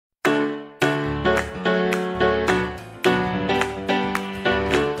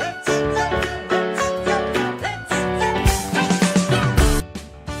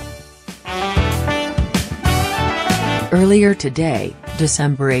Earlier today,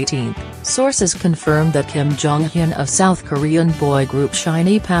 December 18, sources confirmed that Kim Jong-Hyun of South Korean boy group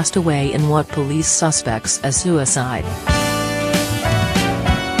SHINee passed away in what police suspects as suicide.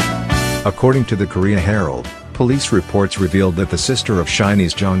 According to the Korea Herald, police reports revealed that the sister of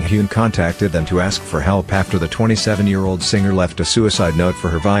SHINee's Jong-Hyun contacted them to ask for help after the 27-year-old singer left a suicide note for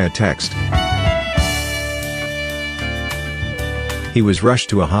her via text. He was rushed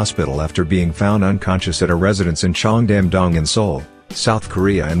to a hospital after being found unconscious at a residence in Cheongdam-dong in Seoul, South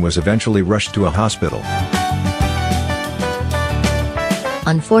Korea, and was eventually rushed to a hospital.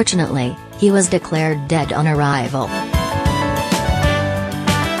 Unfortunately, he was declared dead on arrival.